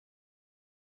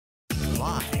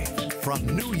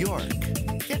from New York,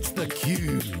 it's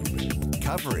theCUBE,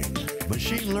 covering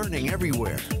machine learning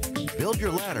everywhere. Build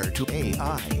your ladder to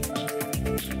AI.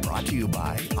 Brought to you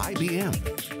by IBM.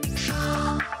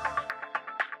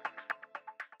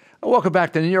 Welcome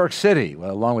back to New York City.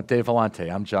 Well, along with Dave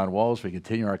Vellante, I'm John Walls. We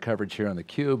continue our coverage here on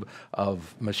theCUBE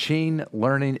of machine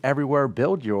learning everywhere.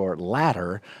 Build your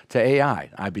ladder to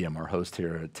AI. IBM, our host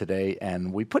here today,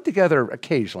 and we put together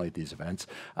occasionally at these events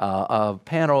a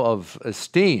panel of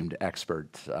esteemed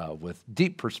experts with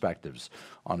deep perspectives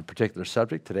on a particular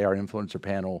subject. Today, our influencer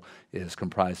panel is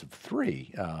comprised of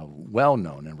three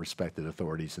well-known and respected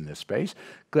authorities in this space.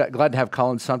 Glad to have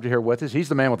Colin Sumter here with us. He's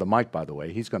the man with the mic, by the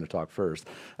way. He's going to talk first.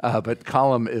 But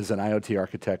Colin is an IoT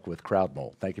architect with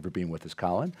CrowdMole. Thank you for being with us,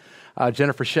 Colin.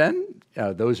 Jennifer Shin,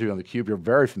 those of you on theCUBE, you're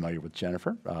very familiar with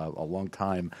Jennifer, a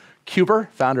long-time CUBer,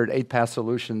 founder at 8Path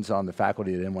Solutions on the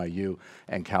faculty at NYU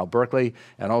and Cal Berkeley.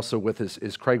 And also with us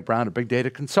is Craig Brown, a big data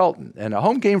consultant. And a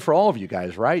home game for all of you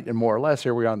guys, right? And more or less,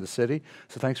 here we are in the city.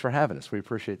 So thanks for having us. We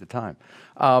appreciate the time.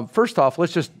 First off,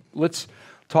 let's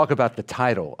talk about the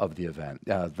title of the event,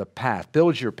 the path,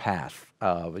 build your path.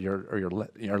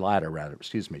 Your ladder, rather,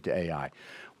 excuse me, to AI.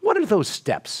 What are those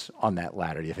steps on that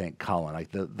ladder, do you think, Colin?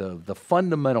 Like the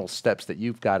fundamental steps that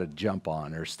you've got to jump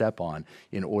on or step on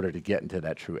in order to get into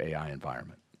that true AI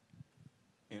environment?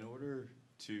 In order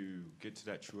to get to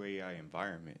that true AI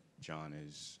environment, John,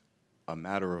 is a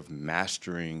matter of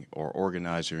mastering or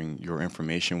organizing your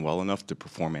information well enough to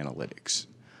perform analytics.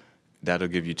 That'll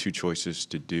give you two choices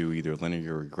to do either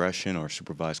linear regression or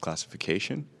supervised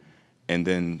classification. And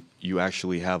then you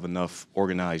actually have enough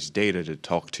organized data to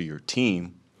talk to your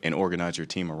team and organize your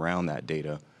team around that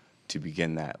data to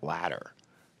begin that ladder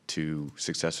to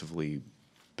successfully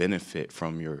benefit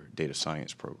from your data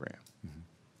science program.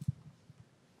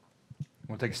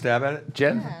 Want to take a stab at it?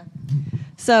 Jen? Yeah.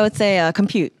 So it's a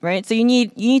compute, right? So you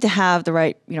need to have the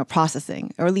right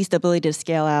processing, or at least the ability to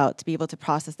scale out to be able to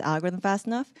process the algorithm fast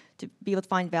enough to be able to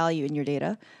find value in your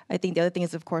data. I think the other thing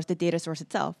is, of course, the data source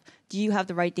itself. Do you have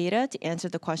the right data to answer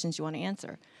the questions you want to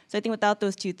answer? So I think without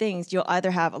those two things, you'll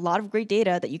either have a lot of great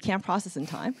data that you can't process in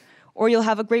time, or you'll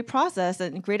have a great process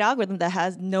and a great algorithm that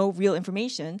has no real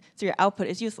information, so your output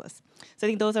is useless. So I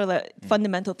think those are the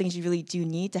fundamental things you really do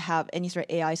need to have any sort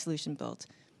of AI solution built.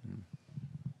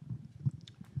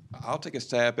 I'll take a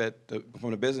stab at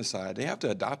from the business side. They have to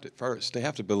adopt it first. They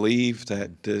have to believe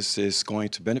that this is going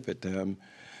to benefit them,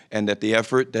 and that the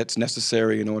effort that's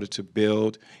necessary in order to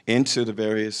build into the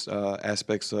various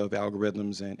aspects of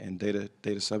algorithms and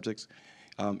data subjects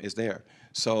is there.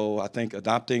 So I think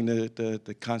adopting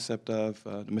the concept of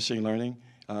the machine learning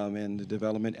and the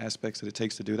development aspects that it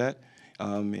takes to do that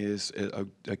is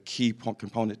a key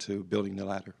component to building the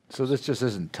ladder. So this just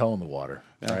isn't toe in the water,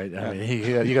 right? I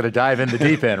mean, you got to dive in the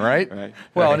deep end, right? Right.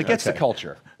 Well, and it gets to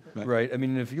culture, right? I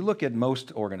mean, if you look at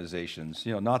most organizations,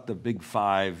 not the big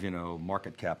five,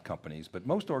 market cap companies, but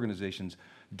most organizations,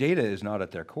 data is not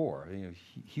at their core.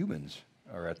 Humans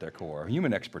are at their core,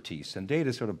 human expertise, and data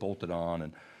is sort of bolted on,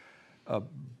 and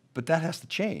but that has to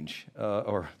change,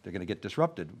 or they're going to get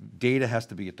disrupted. Data has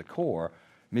to be at the core.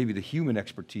 Maybe the human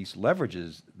expertise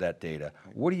leverages that data.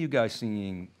 What are you guys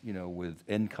seeing, with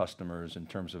end customers in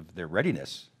terms of their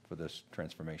readiness for this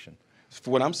transformation?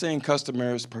 For what I'm seeing,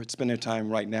 customers spend their time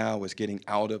right now is getting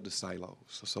out of the silos.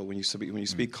 So when you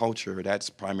speak culture, that's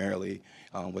primarily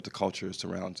what the culture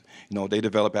surrounds. They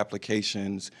develop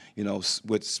applications,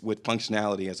 with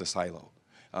functionality as a silo.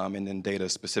 And then data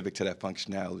specific to that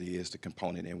functionality is the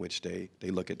component in which they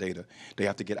look at data. They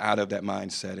have to get out of that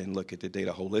mindset and look at the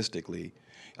data holistically.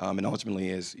 And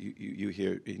ultimately, as you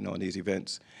hear, in these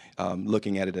events,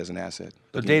 looking at it as an asset.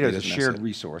 The data is a shared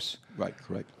resource. Right,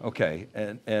 correct. Okay,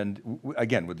 and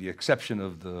again, with the exception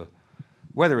of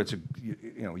whether it's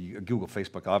Google,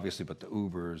 Facebook, obviously, but the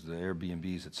Ubers, the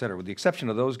Airbnbs, et cetera, with the exception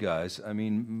of those guys, I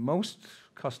mean, most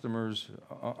customers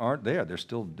aren't there. They're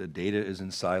still, the data is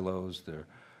in silos.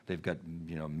 They've got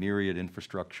myriad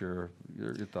infrastructure.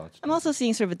 Your thoughts? I'm also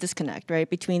seeing sort of a disconnect, right,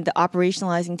 between the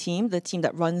operationalizing team, the team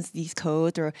that runs these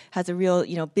codes or has a real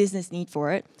business need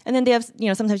for it, and then they have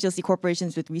sometimes you'll see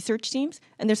corporations with research teams,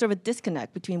 and there's sort of a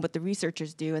disconnect between what the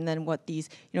researchers do and then what these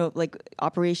like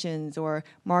operations or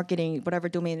marketing, whatever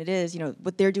domain it is,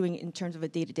 what they're doing in terms of a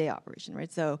day-to-day operation,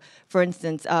 right? So, for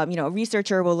instance, a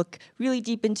researcher will look really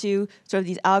deep into sort of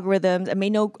these algorithms and may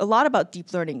know a lot about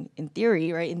deep learning in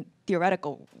theory, right? In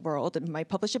theoretical world and might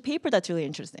publish a paper that's really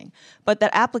interesting. But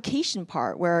that application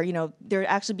part where they're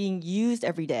actually being used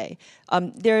every day,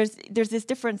 there's this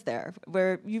difference there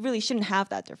where you really shouldn't have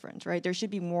that difference, right? There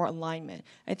should be more alignment.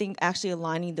 I think actually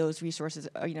aligning those resources,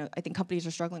 I think companies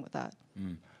are struggling with that.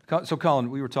 So Colin,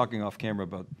 we were talking off camera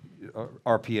about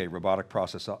RPA, robotic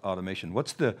process automation.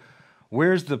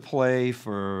 Where's the play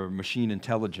for machine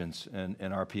intelligence and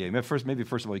RPA? Maybe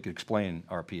first of all, you could explain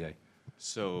RPA.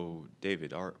 So,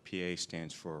 David, RPA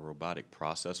stands for robotic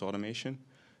process automation.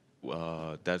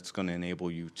 That's going to enable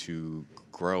you to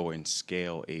grow and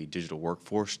scale a digital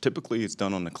workforce. Typically, it's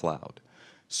done on the cloud.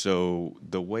 So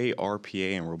the way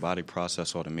RPA and robotic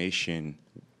process automation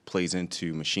plays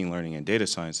into machine learning and data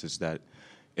science is that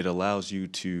it allows you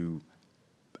to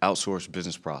outsource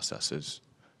business processes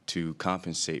to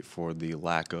compensate for the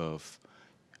lack of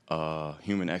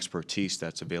human expertise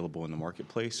that's available in the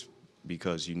marketplace,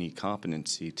 because you need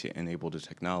competency to enable the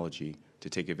technology to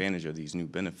take advantage of these new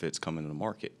benefits coming to the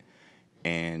market.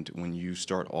 And when you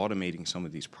start automating some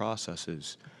of these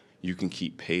processes, you can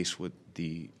keep pace with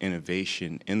the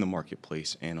innovation in the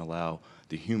marketplace and allow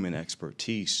the human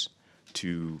expertise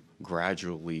to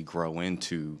gradually grow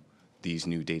into these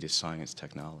new data science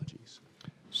technologies.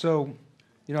 So,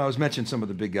 you know, I was mentioning some of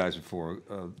the big guys before.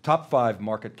 Top 5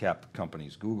 market cap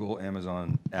companies: Google,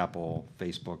 Amazon, Apple,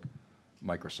 Facebook,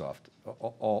 Microsoft,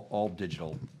 all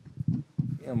digital.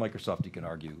 You know, Microsoft, you can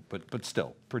argue, but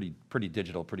still pretty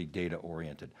digital, pretty data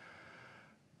oriented.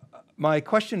 My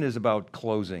question is about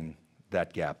closing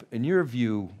that gap. In your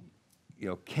view, you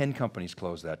know, can companies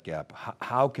close that gap?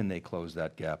 How can they close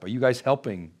that gap? Are you guys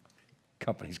helping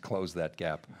companies close that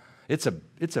gap? It's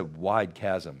a wide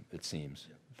chasm, it seems.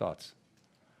 Thoughts?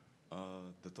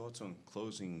 The thoughts on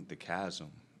closing the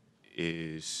chasm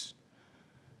is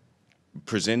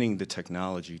presenting the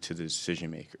technology to the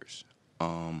decision makers.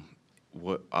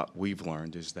 What we've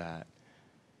learned is that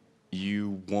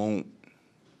you don't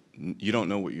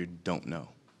know what you don't know.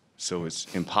 So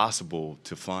it's impossible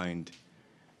to find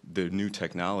the new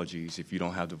technologies if you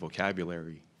don't have the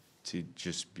vocabulary to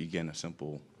just begin a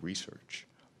simple research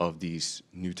of these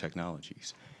new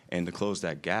technologies. And to close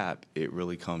that gap, it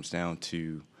really comes down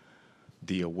to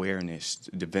the awareness,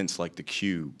 events like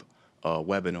theCUBE,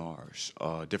 webinars,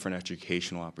 different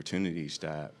educational opportunities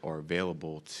that are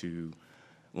available to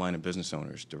line of business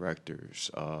owners, directors,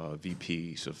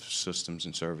 VPs of systems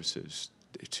and services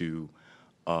to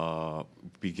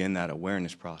begin that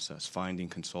awareness process, finding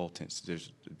consultants,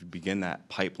 begin that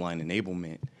pipeline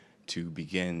enablement to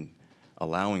begin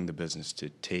allowing the business to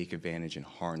take advantage and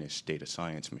harness data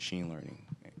science, machine learning,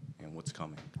 and what's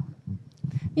coming.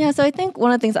 Yeah, so I think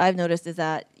one of the things I've noticed is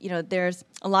that, you know, there's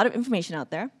a lot of information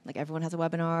out there. Like everyone has a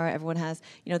webinar, everyone has,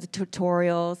 you know, the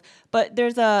tutorials, but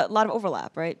there's a lot of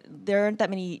overlap, right? There aren't that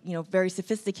many, you know, very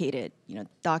sophisticated, you know,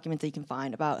 documents that you can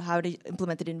find about how to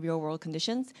implement it in real world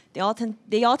conditions. They all tend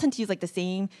to use like the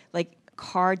same like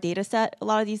car data set. A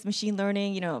lot of these machine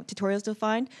learning, you know, tutorials you'll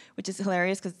find, which is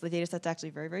hilarious because the data set's actually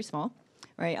very, very small.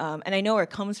 Right, and I know where it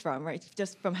comes from, right?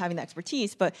 Just from having the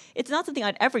expertise, but it's not something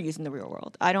I'd ever use in the real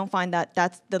world. I don't find that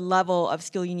that's the level of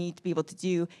skill you need to be able to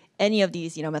do any of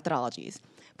these, you know, methodologies.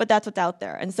 But that's what's out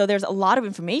there, and so there's a lot of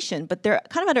information, but they're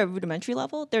kind of at a rudimentary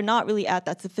level. They're not really at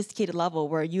that sophisticated level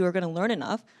where you are going to learn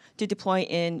enough to deploy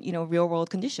in, you know, real world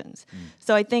conditions.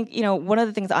 So I think, you know, one of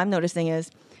the things I'm noticing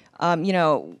is, you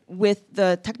know, with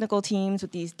the technical teams,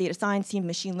 with these data science teams,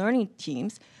 machine learning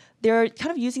teams, they're kind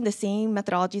of using the same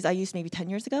methodologies I used maybe 10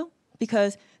 years ago,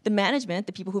 because the management,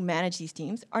 the people who manage these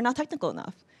teams, are not technical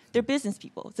enough. They're business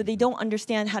people, so they don't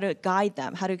understand how to guide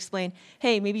them, how to explain,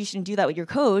 hey, maybe you shouldn't do that with your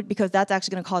code because that's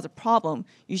actually going to cause a problem.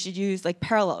 You should use like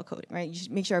parallel coding, right? You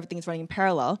should make sure everything is running in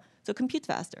parallel so it computes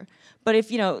faster. But if,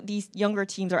 you know, these younger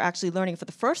teams are actually learning for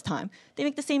the first time, they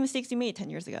make the same mistakes you made 10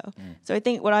 years ago. So I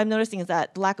think what I'm noticing is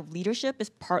that the lack of leadership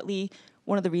is partly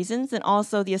one of the reasons, and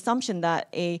also the assumption that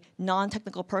a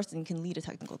non-technical person can lead a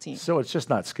technical team. So it's just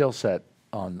not skill set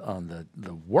on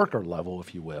the worker level,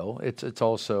 if you will. It's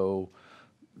also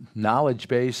knowledge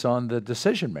base on the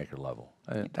decision maker level.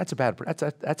 That's a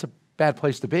bad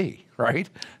place to be, right?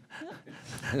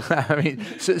 Yeah. I mean,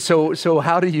 so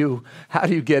how do you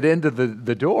get into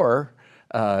the door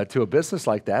to a business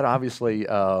like that? Obviously,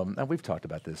 and we've talked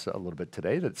about this a little bit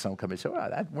today, that some companies say,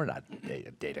 well, we're not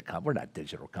we're not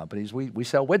digital companies. We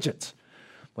sell widgets.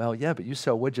 Well, yeah, but you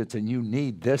sell widgets and you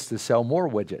need this to sell more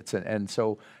widgets. And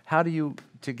so how do you,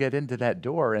 to get into that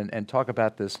door and talk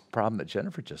about this problem that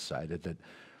Jennifer just cited, that,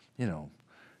 you know,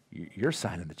 you're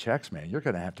signing the checks, man. You're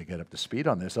going to have to get up to speed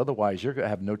on this. Otherwise, you're going to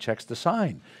have no checks to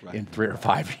sign in 3 or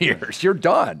 5 years. You're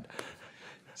done.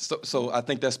 So I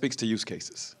think that speaks to use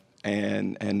cases.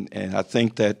 And I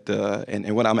think that,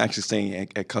 and what I'm actually saying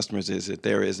at customers is that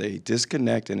there is a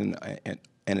disconnect and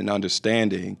an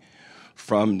understanding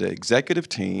from the executive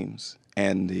teams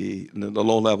and the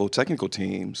low-level technical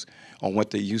teams on what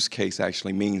the use case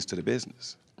actually means to the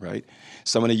business, right?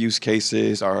 Some of the use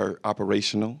cases are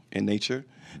operational in nature.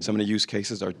 some of the use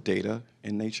cases are data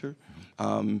in nature.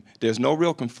 There's no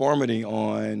real conformity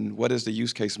on what does the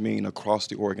use case mean across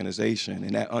the organization,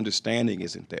 and that understanding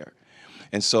isn't there.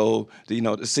 And so, the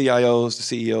CIOs, the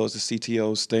CEOs, the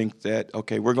CTOs think that,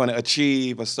 okay, we're going to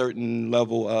achieve a certain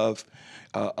level of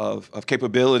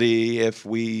capability if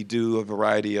we do a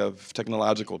variety of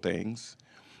technological things.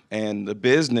 And the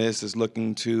business is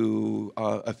looking to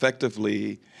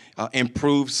effectively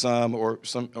improve or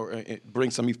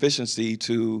bring some efficiency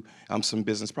to some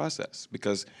business process,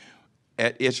 because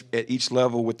at each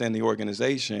level within the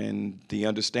organization, the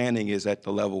understanding is at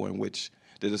the level in which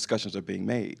the discussions are being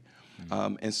made.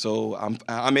 And so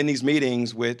I'm in these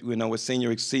meetings with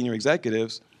senior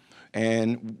executives,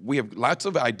 and we have lots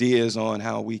of ideas on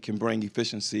how we can bring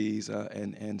efficiencies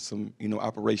and some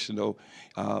operational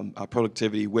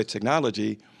productivity with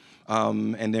technology.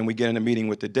 And then we get in a meeting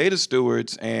with the data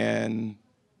stewards, and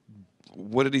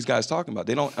what are these guys talking about?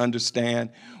 They don't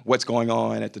understand what's going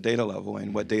on at the data level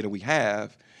and what data we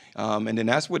have. And then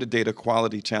that's where the data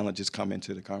quality challenges come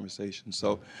into the conversation.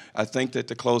 So I think that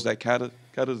to close that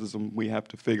catechism, we have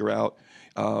to figure out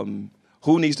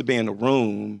who needs to be in the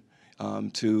room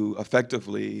to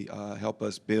effectively help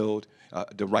us build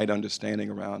the right understanding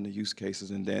around the use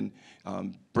cases, and then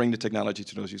bring the technology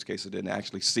to those use cases and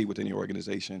actually see within the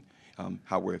organization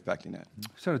how we're affecting that.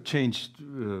 Sort of changed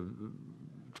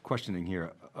questioning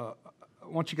here. I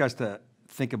want you guys to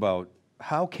think about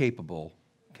how capable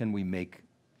can we make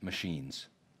machines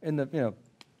in the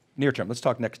near term. Let's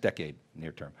talk next decade,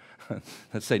 near term.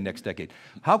 Let's say next decade.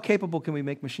 How capable can we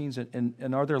make machines,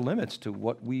 and are there limits to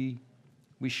what we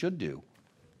should do?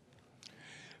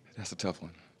 That's a tough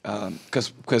one.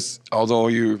 Because although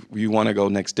you want to go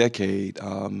next decade,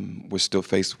 we're still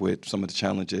faced with some of the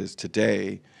challenges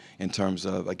today in terms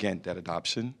of, again, that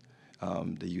adoption,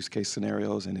 the use case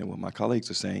scenarios, and then what my colleagues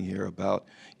are saying here about,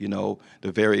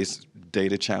 the various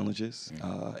data challenges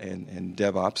and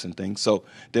DevOps and things. So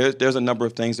there's a number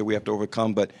of things that we have to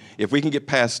overcome. But if we can get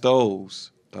past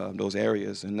those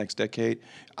areas in the next decade,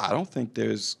 I don't think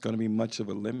there's going to be much of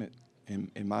a limit,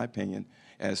 in my opinion,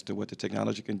 as to what the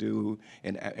technology can do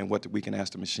and what we can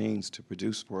ask the machines to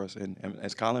produce for us. And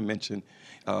as Colin mentioned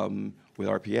with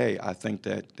RPA, I think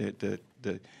that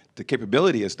the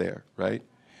capability is there, right?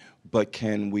 But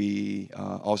can we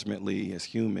ultimately, as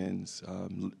humans,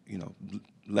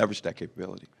 leverage that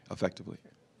capability effectively?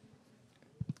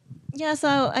 Yeah,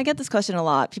 so I get this question a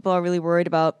lot. People are really worried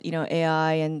about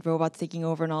AI and robots taking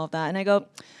over and all of that. And I go,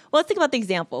 well, let's think about the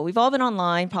example. We've all been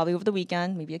online probably over the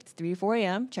weekend, maybe it's 3 or 4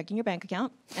 a.m., checking your bank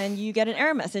account, and you get an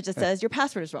error message that says your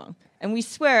password is wrong. And we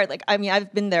swear,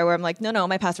 I've been there where I'm like, no,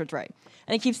 my password's right.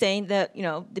 And it keeps saying that,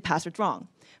 the password's wrong.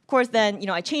 Of course, then,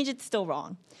 I change it, it's still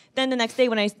wrong. Then the next day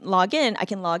when I log in, I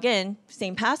can log in,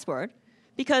 same password,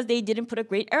 because they didn't put a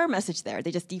great error message there.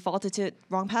 They just defaulted to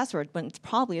wrong password, but it's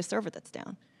probably a server that's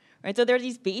down. Right? So there are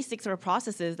these basic sort of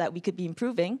processes that we could be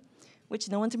improving, which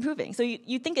no one's improving. So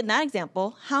you think in that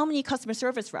example, how many customer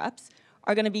service reps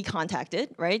are going to be contacted,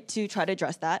 right, to try to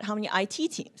address that? How many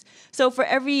IT teams? So for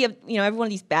every one of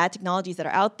these bad technologies that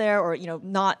are out there, or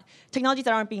not technologies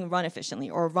that aren't being run efficiently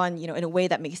or run in a way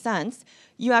that makes sense,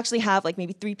 you actually have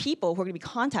maybe 3 people who are going to be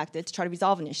contacted to try to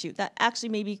resolve an issue that actually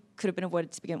maybe could have been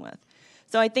avoided to begin with.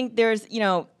 So I think there's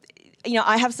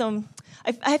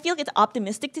I feel like it's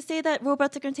optimistic to say that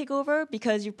robots are going to take over,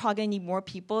 because you're probably going to need more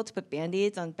people to put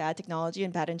Band-Aids on bad technology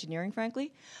and bad engineering,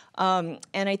 frankly. And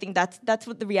I think that's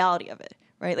what the reality of it,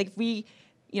 right? Like if we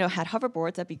had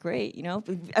hoverboards, that'd be great.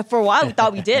 For a while we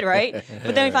thought we did, right?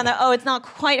 But then we found out, oh, it's not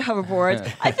quite hoverboards.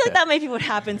 I feel like that might be what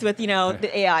happens with the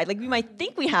AI. Like we might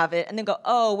think we have it, and then go,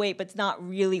 oh wait, but it's not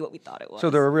really what we thought it was.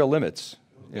 So there are real limits,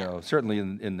 certainly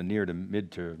in the near to mid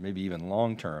to maybe even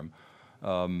long term,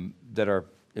 that are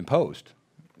imposed.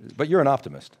 But you're an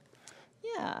optimist.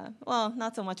 Yeah, well,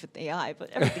 not so much with AI, but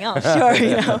everything else, sure.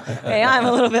 AI, I'm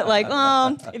a little bit like,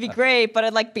 well, it'd be great, but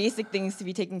I'd like basic things to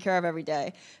be taken care of every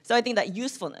day. So I think that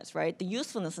usefulness, right? The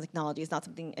usefulness of technology is not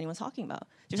something anyone's talking about.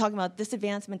 You're talking about this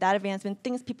advancement, that advancement,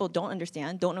 things people don't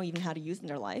understand, don't know even how to use in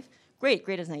their life. Great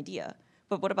as an idea.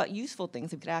 But what about useful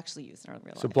things we could actually use in our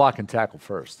real life? So block and tackle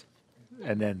first.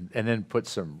 And then put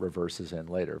some reverses in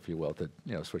later, if you will, to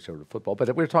switch over to football. But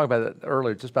we were talking about it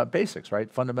earlier, just about basics,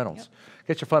 right? Fundamentals. Yep.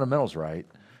 Get your fundamentals right,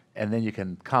 and then you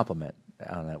can complement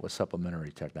on that with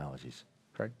supplementary technologies.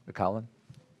 Craig, Colin?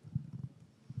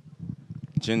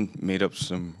 Jen made up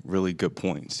some really good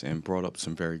points and brought up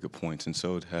some very good points, and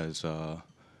so it has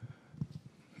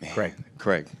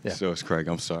Craig. Yeah. So it's Craig.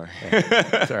 I'm sorry.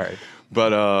 Yeah. Sorry.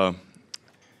 But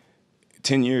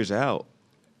 10 years out,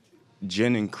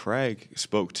 Jen and Craig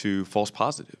spoke to false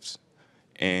positives.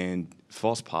 And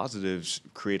false positives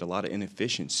create a lot of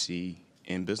inefficiency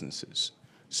in businesses.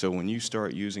 So when you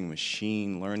start using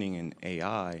machine learning and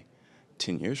AI,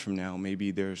 10 years from now,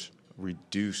 maybe there's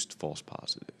reduced false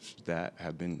positives that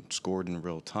have been scored in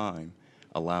real time,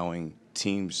 allowing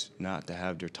teams not to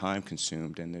have their time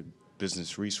consumed and their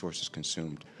business resources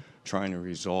consumed trying to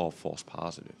resolve false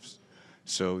positives.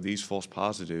 So these false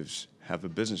positives have a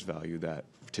business value that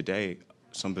today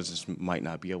some business might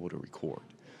not be able to record.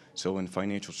 So in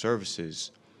financial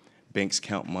services, banks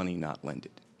count money, not lend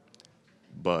it.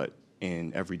 But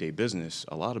in everyday business,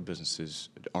 a lot of businesses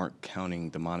aren't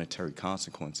counting the monetary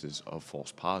consequences of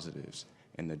false positives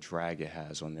and the drag it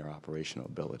has on their operational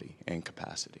ability and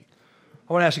capacity.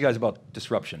 I want to ask you guys about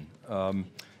disruption.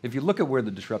 If you look at where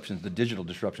the disruptions, the digital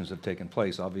disruptions have taken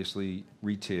place, obviously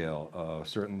retail,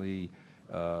 certainly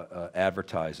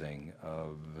advertising,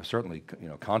 certainly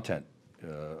content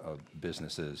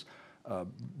businesses.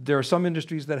 There are some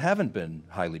industries that haven't been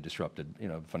highly disrupted,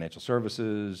 financial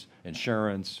services,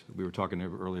 insurance, we were talking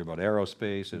earlier about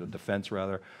aerospace, defense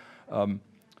rather.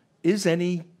 Is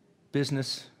any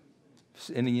business,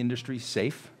 any industry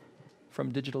safe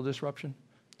from digital disruption?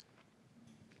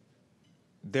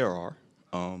 There are.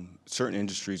 Certain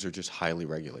industries are just highly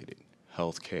regulated.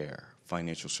 Healthcare,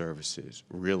 financial services,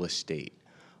 real estate,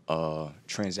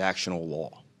 transactional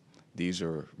law. These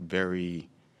are very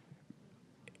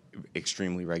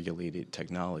extremely regulated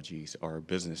technologies or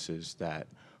businesses that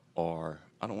are,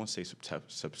 I don't want to say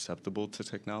susceptible to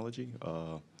technology,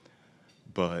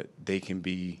 but they can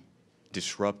be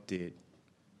disrupted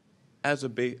at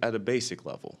a basic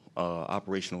level,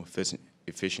 operational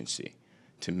efficiency,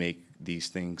 to make these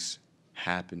things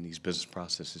happen, these business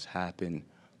processes happen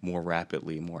more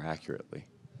rapidly, more accurately.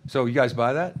 So you guys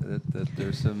buy that? That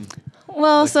there's some,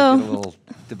 well, so get a little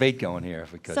debate going here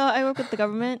if we could. So I work with the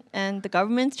government, and the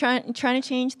government's trying to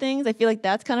change things. I feel like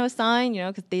that's kind of a sign,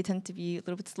 because they tend to be a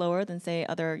little bit slower than, say,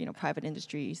 other, private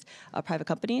industries, private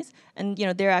companies. And,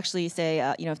 they're actually, say,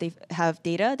 if they have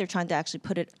data, they're trying to actually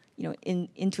put it,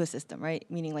 into a system, right?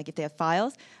 Meaning, like, if they have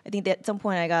files. I think that at some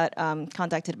point I got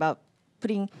contacted about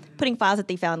putting files that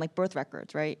they found, like birth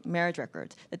records, right, marriage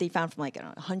records that they found from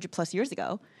 100+ years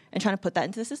ago, and trying to put that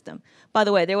into the system. By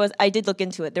the way, I did look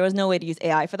into it. There was no way to use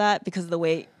AI for that because of the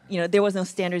way, there was no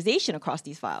standardization across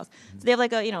these files. So they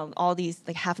have all these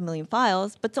 500,000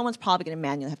 files, but someone's probably going to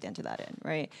manually have to enter that in,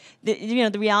 right?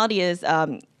 The reality is,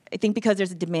 I think because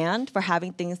there's a demand for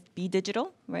having things be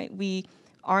digital, right? We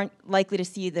aren't likely to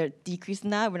see the decrease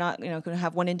in that. We're not, going to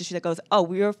have one industry that goes,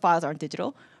 oh, your files aren't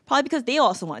digital. Probably because they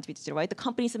also want it to be digital, right? The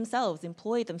companies themselves, the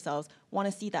employees themselves want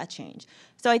to see that change.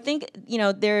 So I think,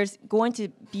 there's going to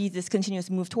be this continuous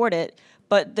move toward it,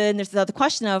 but then there's the other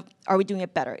question of, are we doing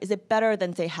it better? Is it better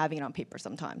than, say, having it on paper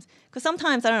sometimes? Because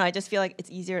sometimes, I don't know, I just feel like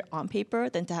it's easier on paper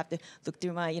than to have to look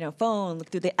through my, phone, look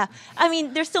through the app. I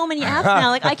mean, there's so many apps now,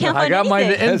 like I can't find anything. I got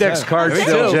my index card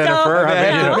still,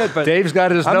 Jennifer. But Dave's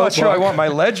got his notebook. I'm not sure I want my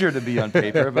ledger to be on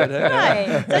paper, but...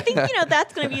 Right. So I think,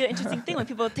 that's going to be an interesting thing when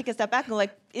people take a step back and go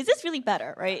like, is this really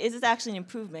better, right? Is this actually an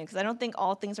improvement? Because I don't think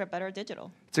all things are better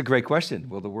digital. It's a great question.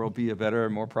 Will the world be a better,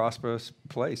 more prosperous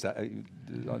place?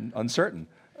 Uncertain.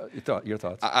 Your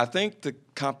thoughts? I think the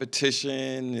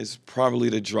competition is probably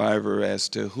the driver as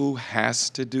to who has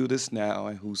to do this now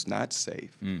and who's not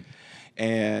safe.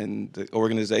 And the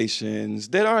organizations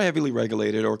that are heavily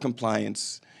regulated or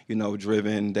compliance,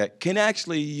 driven, that can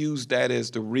actually use that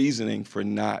as the reasoning for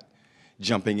not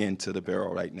jumping into the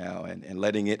barrel right now and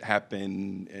letting it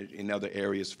happen in other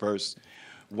areas first,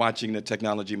 watching the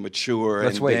technology mature.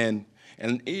 Let's wait.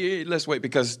 Let's wait,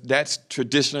 because that's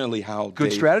traditionally how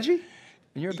Good strategy?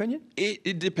 In your opinion?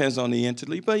 It depends on the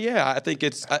entity, but yeah, I think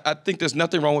I think there's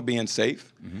nothing wrong with being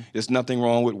safe. There's nothing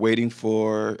wrong with waiting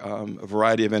for a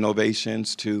variety of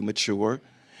innovations to mature.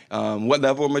 What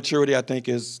level of maturity, I think,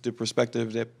 is the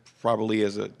perspective that probably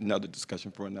is another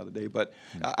discussion for another day. But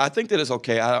I think that it's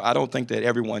okay. I don't think that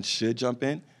everyone should jump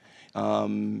in.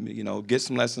 Get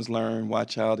some lessons learned,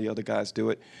 watch how the other guys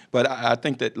do it. But I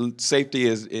think that safety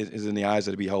is in the eyes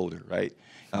of the beholder, right?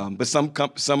 But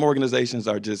some organizations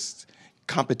are just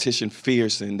competition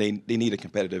fierce, and they need a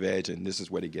competitive edge, and this is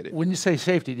where they get it. When you say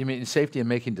safety, do you mean safety in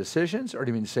making decisions, or do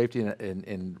you mean safety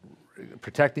in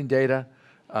protecting data?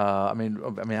 I mean,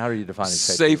 how are you defining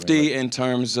safety? Safety in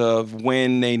terms of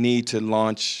when they need to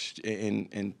launch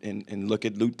and look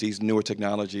at these newer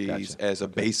technologies as a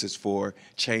basis for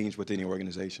change within the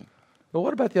organization. Well,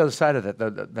 what about the other side of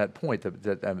that point,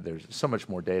 that there's so much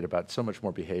more data about so much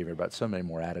more behavior, about so many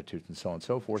more attitudes and so on and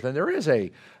so forth, and there is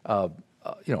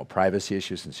privacy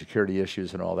issues and security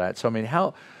issues and all that. So, I mean,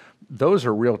 those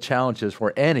are real challenges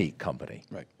for any company,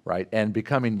 Right. right? And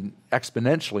becoming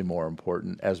exponentially more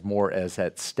important as more is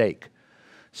at stake.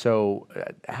 So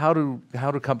how do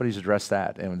companies address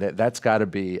that? And that's got to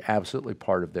be absolutely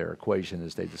part of their equation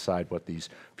as they decide what these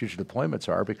future deployments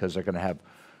are, because they're going to have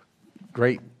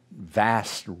great,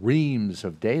 vast reams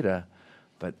of data,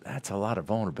 but that's a lot of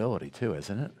vulnerability too,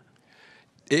 isn't it?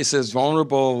 It's as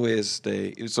vulnerable as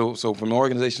so from an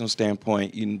organizational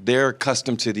standpoint, they're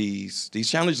accustomed to these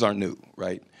challenges aren't new,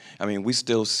 right? I mean, we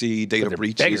still see data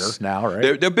breaches. Bigger now,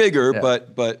 right? They're bigger, Yeah.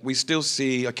 but we still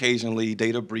see occasionally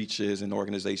data breaches in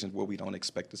organizations where we don't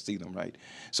expect to see them, right?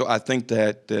 So I think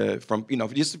that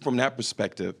just from that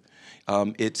perspective,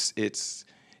 it's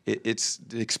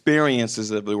the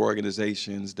experiences of the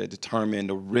organizations that determine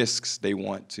the risks they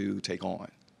want to take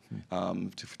on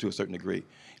to a certain degree.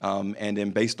 And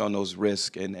then based on those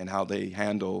risks and how they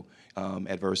handle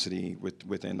adversity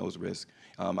within those risks,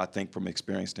 I think from an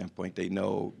experience standpoint, they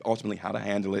know ultimately how to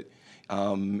handle it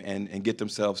and get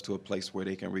themselves to a place where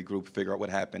they can regroup, figure out what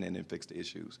happened, and then fix the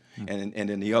issues. And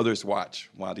then the others watch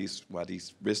while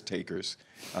these risk takers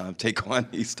take on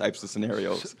these types of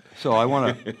scenarios. So I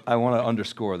want to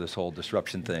underscore this whole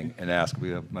disruption thing and ask. We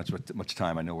have much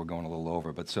time. I know we're going a little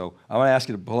over, but so I want to ask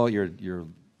you to pull out your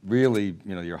really,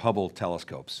 your Hubble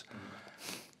telescopes.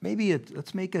 Maybe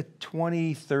let's make a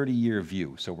 20, 30-year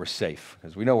view so we're safe,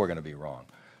 because we know we're going to be wrong.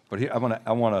 But here, I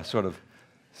want to sort of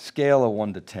scale a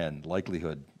 1 to 10,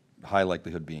 likelihood, high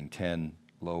likelihood being 10,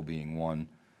 low being 1,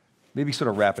 maybe sort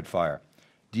of rapid fire.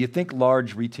 Do you think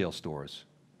large retail stores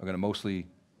are going to mostly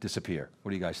disappear?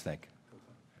 What do you guys think?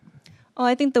 Oh,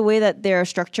 I think the way that they're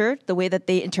structured, the way that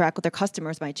they interact with their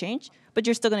customers might change, but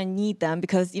you're still going to need them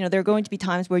because there are going to be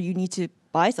times where you need to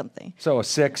buy something. So a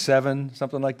 6, 7,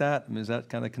 something like that? I mean, is that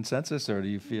kind of consensus, or do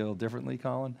you feel differently,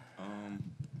 Colin?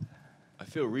 I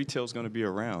feel retail's going to be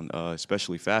around,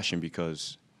 especially fashion,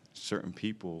 because certain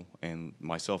people, and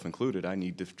myself included, I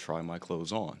need to try my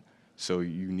clothes on. So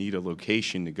you need a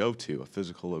location to go to, a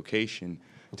physical location,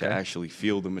 to actually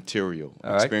feel the material,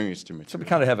 experience the material. So we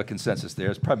kind of have a consensus there.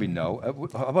 It's probably no.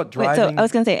 How about Wait, driving? so I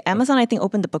was going to say, Amazon, I think,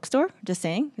 opened the bookstore. Just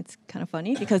saying. It's kind of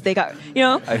funny because they got,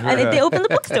 I think they opened the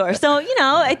bookstore. So,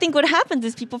 I think what happens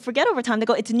is people forget over time. They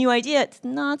go, it's a new idea. It's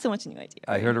not so much a new idea.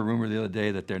 I heard a rumor the other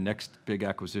day that their next big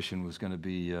acquisition was going to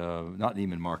be, not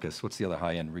Neiman Marcus. What's the other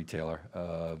high-end retailer?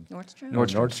 Nordstrom?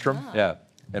 Nordstrom. Ah. Yeah.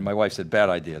 And my wife said, bad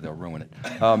idea. They'll ruin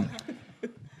it.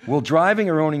 Will driving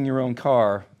or owning your own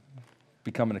car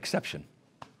become an exception?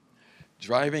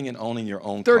 Driving and owning your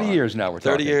own car. 30 years now we're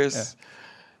talking. 30 years? Yeah.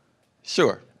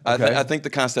 Sure. Okay. I think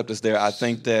the concept is there. I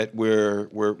think that we're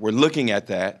looking at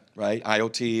that, right?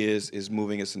 IoT is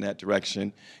moving us in that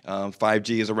direction.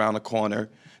 5G is around the corner.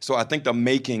 So I think the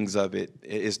makings of it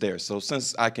is there. So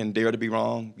since I can dare to be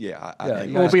wrong, I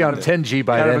think we'll be on 10G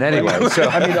by then anyway. So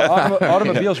I mean,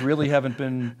 automobiles really haven't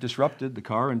been disrupted, the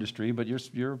car industry, but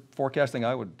you're forecasting.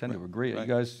 I would tend to agree. Right.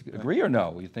 You guys agree or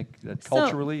no? You think that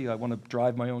culturally, I want to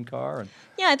drive my own car?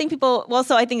 Yeah, I think people. Well,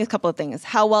 so I think a couple of things.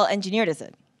 How well engineered is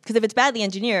it? Because if it's badly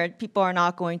engineered, people are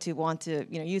not going to want to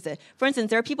use it. For instance,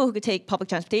 there are people who could take public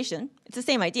transportation. It's the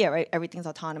same idea, right? Everything's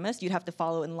autonomous. You'd have to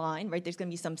follow in line, right? There's going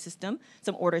to be some system,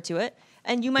 some order to it.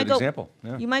 And you might Good example.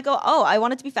 Yeah. You might go, oh, I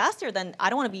want it to be faster. Then I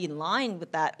don't want to be in line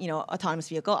with that autonomous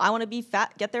vehicle. I want to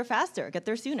get there faster, get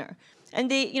there sooner. And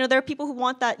there are people who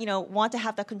want that, want to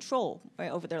have that control,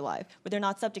 right, over their life, where they're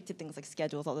not subject to things like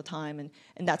schedules all the time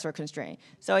and that sort of constraint.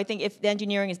 So I think if the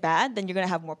engineering is bad, then you're going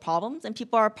to have more problems, and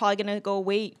people are probably going to go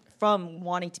away from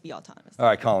wanting to be autonomous. All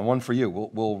right, Colin, one for you.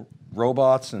 Will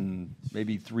robots and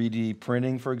maybe 3D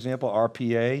printing, for example,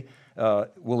 RPA,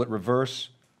 will it reverse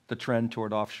the trend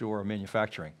toward offshore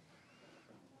manufacturing?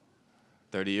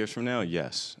 30 years from now,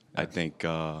 yes. I think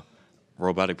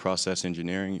robotic process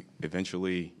engineering,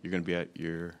 eventually you're going to be at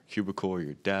your cubicle or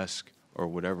your desk or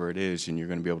whatever it is, and you're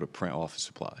going to be able to print office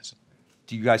supplies.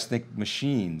 Do you guys think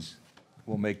machines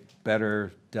will make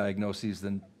better diagnoses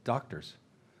than doctors?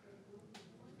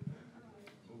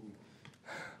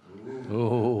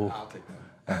 Ooh. I'll take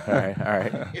that.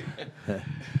 All right.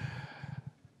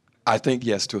 I think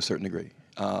yes, to a certain degree,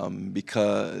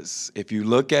 because if you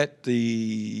look at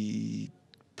the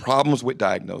problems with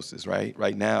diagnosis,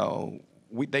 right now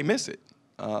they miss it,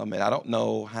 and I don't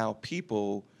know how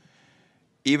people,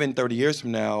 even 30 years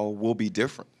from now, will be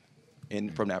different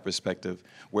from that perspective,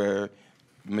 where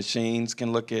machines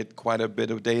can look at quite a bit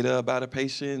of data about a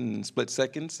patient in split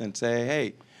seconds and say,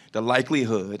 hey, the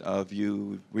likelihood of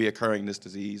you reoccurring this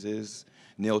disease is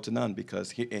nil to none,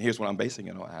 because and here's what I'm basing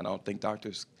it on. I don't think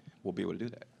doctors will be able to do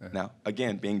that. Now,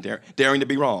 again, being daring to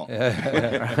be wrong.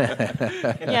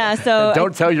 Yeah, so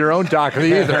Don't tell your own doctor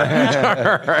either.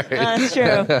 that's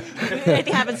true.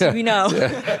 Anything happens, we know.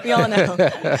 We all know.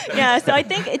 Yeah, so I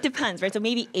think it depends, right? So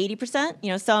maybe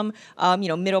 80%, some,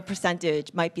 middle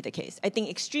percentage might be the case. I think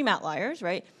extreme outliers,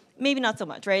 right? Maybe not so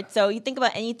much, right? So you think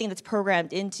about anything that's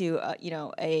programmed into,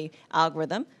 a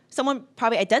algorithm. Someone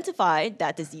probably identified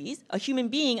that disease. A human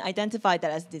being identified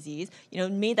that as disease,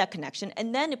 made that connection,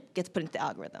 and then it gets put into the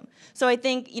algorithm. So I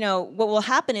think, what will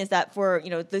happen is that for,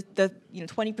 the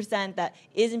 20% that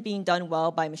isn't being done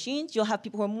well by machines, you'll have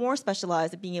people who are more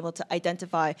specialized at being able to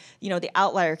identify, the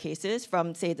outlier cases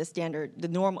from, say, the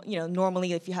normal,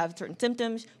 normally if you have certain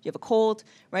symptoms, you have a cold,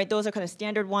 right? Those are kind of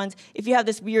standard ones. If you have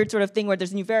this weird sort of thing where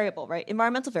there's a new variable, right?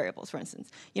 Environmental variables, for instance.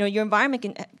 Your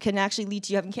environment can actually lead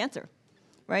to you having cancer.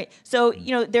 Right? So,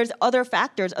 there's other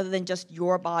factors other than just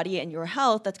your body and your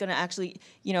health that's going to actually,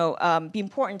 be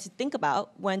important to think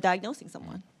about when diagnosing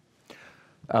someone.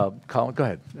 Colin, go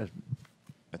ahead.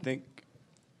 I think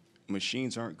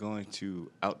machines aren't going to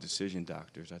out-decision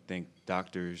doctors. I think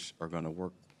doctors are going to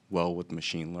work well with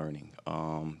machine learning.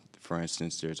 For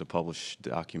instance, there's a published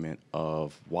document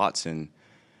of Watson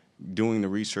doing the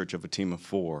research of a team of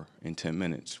 4 in 10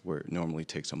 minutes, where it normally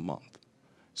takes a month.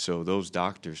 So those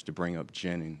doctors, to bring up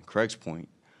Jen and Craig's point,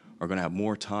 are going to have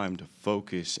more time to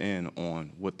focus in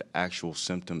on what the actual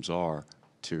symptoms are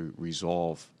to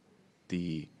resolve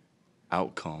the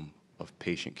outcome of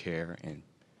patient care and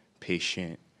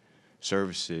patient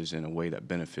services in a way that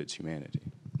benefits humanity.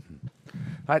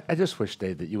 I just wish,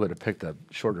 Dave, that you would have picked a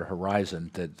shorter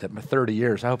horizon. That 30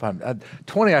 years. I hope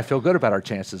 20. I feel good about our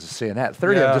chances of seeing that.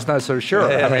 30, I'm just not so sure.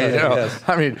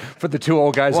 I mean, for the two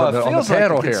old guys on the panel like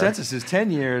the here. Consensus is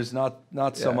 10 years, not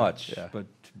so much. Yeah. But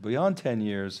beyond 10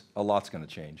 years, a lot's going to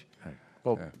change. Right.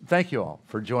 Well, thank you all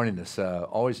for joining us.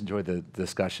 Always enjoy the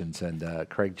discussions. And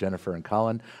Craig, Jennifer, and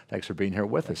Colin, thanks for being here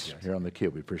with us here on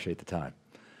theCUBE. We appreciate the time.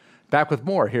 Back with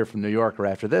more here from New York, or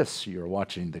after this, you're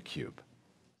watching theCUBE.